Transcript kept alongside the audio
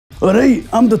Alright,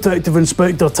 I'm Detective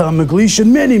Inspector Tam McLeish,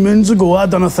 and many moons ago I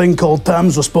done a thing called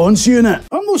Tam's Response Unit.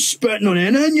 I'm not spitting on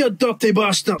anything, you dirty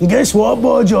bastard. And guess what,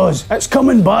 Bojaws? It's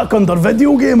coming back under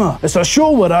Video Gamer. It's a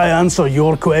show where I answer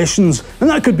your questions, and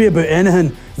that could be about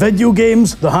anything. Video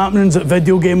games, the happenings at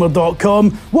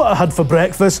VideoGamer.com, what I had for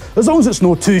breakfast. As long as it's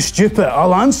not too stupid,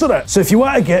 I'll answer it. So if you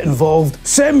want to get involved,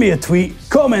 send me a tweet,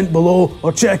 comment below,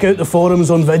 or check out the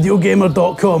forums on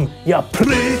VideoGamer.com. You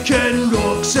breaking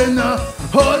rocks in the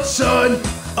hot sun.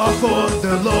 I fought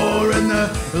the law and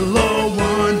the law won.